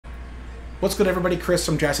What's good, everybody? Chris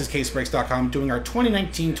from JaspysCaseBreaks.com doing our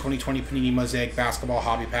 2019-2020 Panini Mosaic Basketball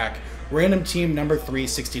Hobby Pack, random team number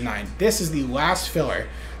 369. This is the last filler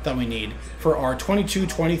that we need for our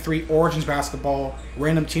 22-23 Origins Basketball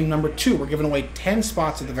random team number 2. We're giving away 10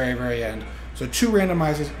 spots at the very end. So 2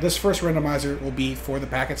 randomizers. This first randomizer will be for the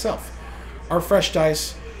pack itself. Our fresh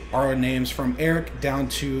dice are our names from Eric down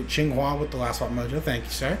to Chinghua with the last spot mojo. Thank you,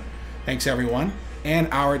 sir. Thanks, everyone. And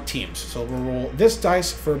our teams. So we'll roll this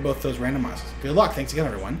dice for both those randomizers. Good luck. Thanks again,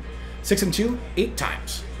 everyone. 6 and 2, 8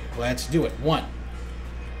 times. Let's do it. 1,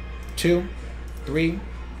 2, 3,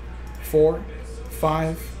 4,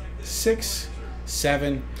 5, 6,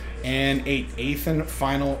 7, and 8. 8th and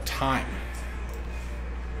final time.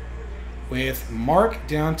 With Mark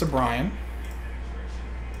down to Brian.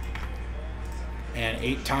 And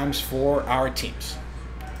 8 times for our teams.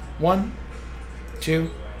 1,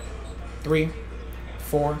 2, 3,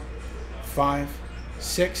 4, 5,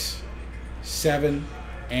 6, 7,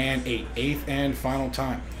 and 8. 8th and final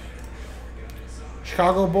time.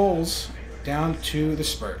 Chicago Bulls down to the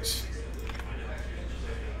Spurs.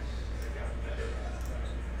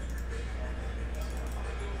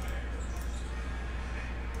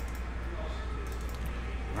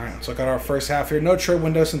 Alright, let's look at our first half here. No trade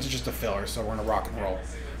window since it's just a filler, so we're going to rock and roll.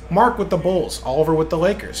 Mark with the Bulls, Oliver with the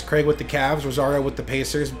Lakers, Craig with the Cavs, Rosario with the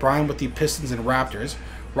Pacers, Brian with the Pistons and Raptors,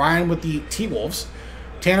 Ryan with the T-Wolves,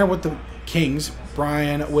 Tanner with the Kings,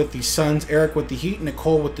 Brian with the Suns, Eric with the Heat,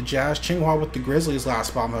 Nicole with the Jazz, Chinghua with the Grizzlies, last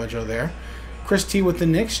spot mojo there, Chris T with the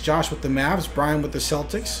Knicks, Josh with the Mavs, Brian with the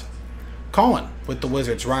Celtics, Colin with the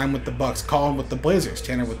Wizards, Ryan with the Bucks, Colin with the Blazers,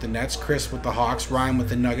 Tanner with the Nets, Chris with the Hawks, Ryan with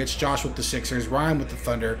the Nuggets, Josh with the Sixers, Ryan with the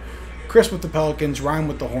Thunder, Chris with the Pelicans, Ryan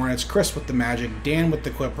with the Hornets, Chris with the Magic, Dan with the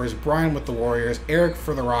Clippers, Brian with the Warriors, Eric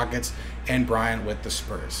for the Rockets, and Brian with the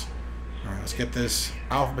Spurs. All right, let's get this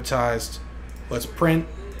alphabetized. Let's print,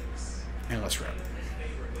 and let's rip.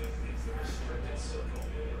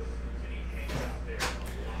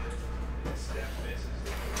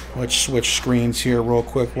 Let's switch screens here real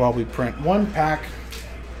quick while we print. 1 pack,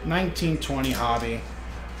 1920 hobby,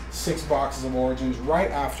 6 boxes of Origins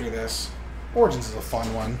right after this. Origins is a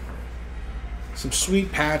fun one. Some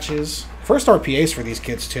sweet patches. First RPAs for these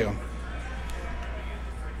kids, too.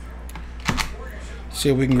 See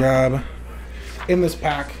what we can grab in this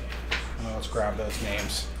pack. Let's grab those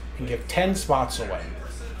names. We can give 10 spots away.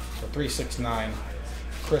 So 369,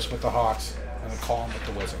 Chris with the Hawks, and then Colin with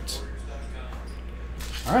the Wizards.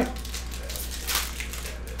 All right.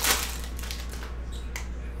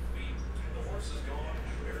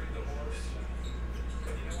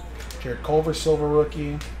 Jared Culver, silver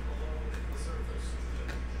rookie.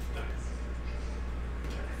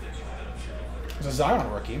 There's a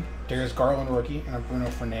Zion rookie, Darius Garland rookie, and a Bruno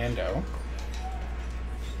Fernando.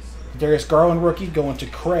 Darius Garland rookie going to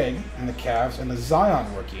Craig and the Cavs, and the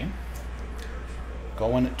Zion rookie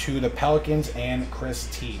going to the Pelicans and Chris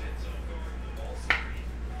T.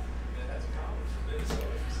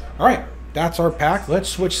 All right, that's our pack. Let's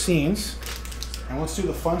switch scenes, and let's do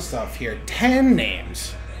the fun stuff here. 10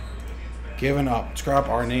 names given up. Let's grab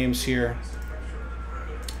our names here.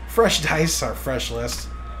 Fresh dice, our fresh list.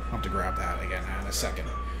 I'll have to grab that again in a second.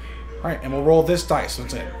 All right, and we'll roll this dice.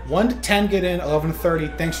 That's it. 1 to 10 get in, 11 to 30.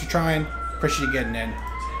 Thanks for trying. Appreciate you getting in.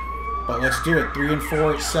 But let's do it. 3 and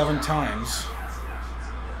 4, 7 times.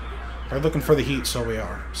 We're looking for the Heat, so we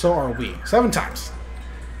are. So are we. 7 times.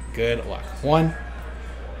 Good luck. 1,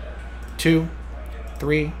 2,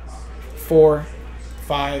 3, 4,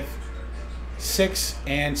 5, 6,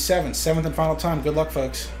 and 7. 7th and final time. Good luck,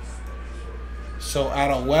 folks. So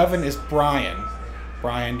at 11 is Brian.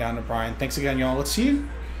 Brian down to Brian. Thanks again, y'all. Let's see.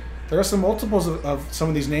 There are some multiples of some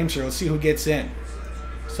of these names here. Let's see who gets in.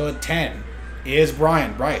 So at 10 is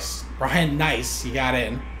Brian. Brian, nice. You got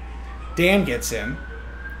in. Dan gets in.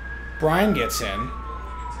 Brian gets in.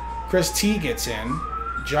 Chris T gets in.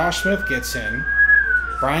 Josh Smith gets in.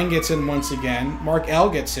 Brian gets in once again. Mark L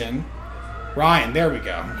gets in. Ryan, there we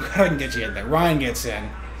go. I can get you in there. Ryan gets in.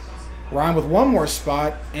 Ryan with 1 more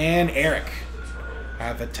spot. And Eric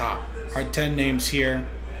at the top. Our 10 names here.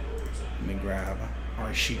 Let me grab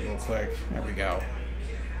our sheet real quick. There we go.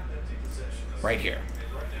 Right here.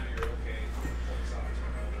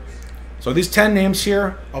 So these 10 names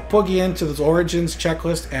here, I'll plug you into this Origins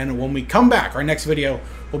checklist, and when we come back, our next video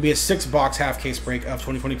will be a 6-box half-case break of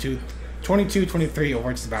 2022-23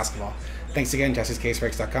 Origins basketball. Thanks again,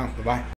 JaspysCaseBreaks.com. Bye-bye.